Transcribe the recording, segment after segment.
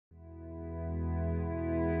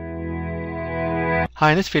Hi,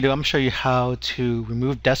 in this video I'm going to show you how to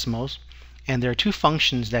remove decimals, and there are two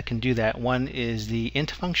functions that can do that. One is the int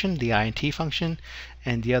function, the INT function,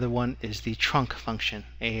 and the other one is the trunc function,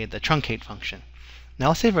 the truncate function. Now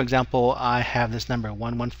let's say, for example, I have this number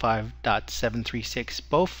 115.736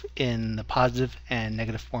 both in the positive and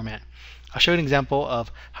negative format. I'll show you an example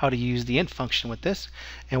of how to use the int function with this,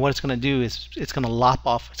 and what it's going to do is it's going to lop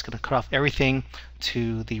off, it's going to cut off everything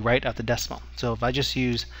to the right of the decimal. So if I just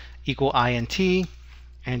use equal INT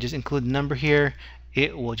and just include the number here,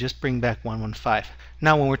 it will just bring back 115.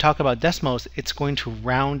 Now when we're talking about decimals, it's going to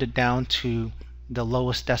round it down to the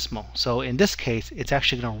lowest decimal. So in this case, it's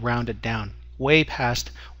actually going to round it down way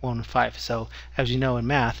past 115. So as you know in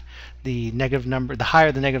math, the negative number, the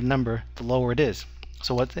higher the negative number, the lower it is.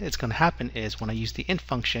 So what it's going to happen is when I use the int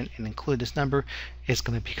function and include this number, it's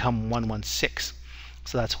going to become 116.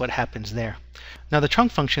 So that's what happens there. Now the trunc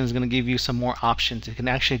function is going to give you some more options. It can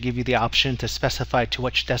actually give you the option to specify to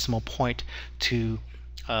which decimal point to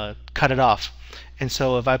cut it off. And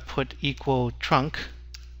so if I put equal trunc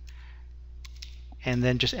and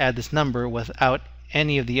then just add this number without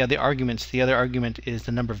any of the other arguments, the other argument is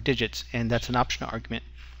the number of digits, and that's an optional argument.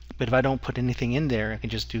 But if I don't put anything in there, I can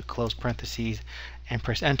just do close parentheses and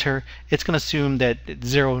press enter. It's going to assume that it's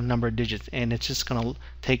zero number of digits, and it's just going to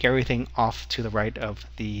take everything off to the right of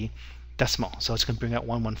the decimal. So it's going to bring out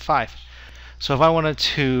 115. So if I wanted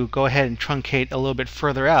to go ahead and truncate a little bit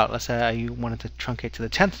further out, let's say I wanted to truncate to the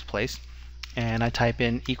 10th place, and I type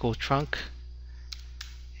in equal trunc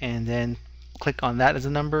and then click on that as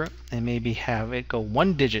a number and maybe have it go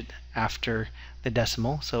one digit after the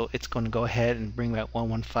decimal. So it's going to go ahead and bring back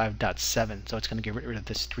 115.7. So it's going to get rid of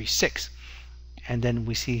this 36. And then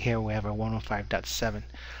we see here we have our 115.7.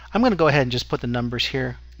 I'm going to go ahead and just put the numbers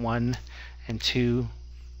here, 1 and 2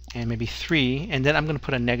 and maybe 3, and then I'm going to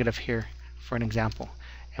put a negative here for an example.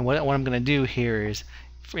 And what I'm going to do here is,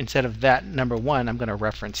 instead of that number 1, I'm going to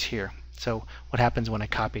reference here. So what happens when I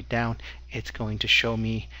copy it down, it's going to show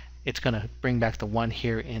me, it's going to bring back the 1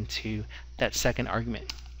 here into that second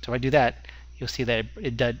argument. So if I do that, you'll see that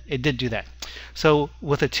it did do that. So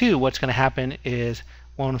with a 2, what's going to happen is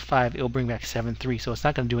 115, it'll bring back 73. So it's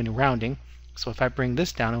not going to do any rounding. So if I bring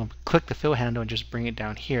this down, I'm going to click the fill handle and just bring it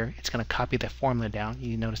down here. It's going to copy the formula down.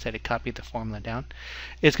 You notice that it copied the formula down.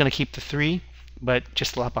 It's going to keep the 3, but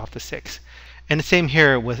just lop off the 6. And the same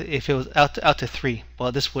here with if it was out to 3.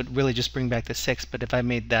 Well, this would really just bring back the 6. But if I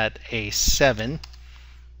made that a 7,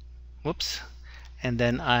 whoops, and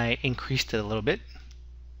then I increased it a little bit.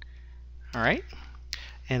 All right.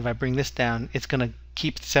 And if I bring this down, it's going to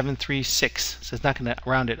keep 736. So it's not going to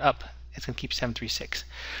round it up. It's going to keep 736.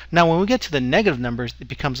 Now when we get to the negative numbers, it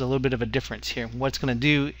becomes a little bit of a difference here. What it's going to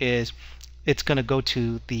do is it's going to go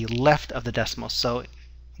to the left of the decimal. So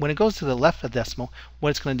when it goes to the left of the decimal, what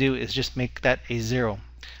it's going to do is just make that a 0.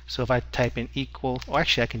 So if I type in equal, or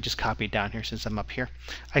actually I can just copy it down here since I'm up here.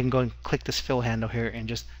 I can go and click this fill handle here and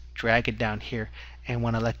just drag it down here. And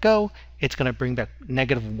when I let go, it's going to bring back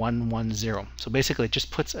negative 110. So basically it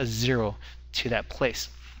just puts a 0 to that place.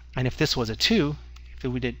 And if this was a 2,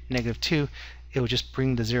 if we did negative 2, it would just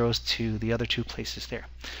bring the zeros to the other two places there.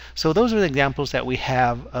 So those are the examples that we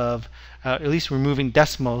have of at least removing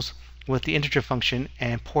decimals with the integer function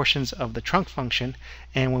and portions of the trunc function.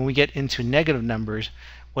 And when we get into negative numbers,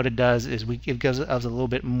 what it does is it gives us a little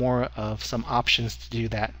bit more of some options to do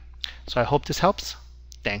that. So I hope this helps.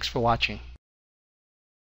 Thanks for watching.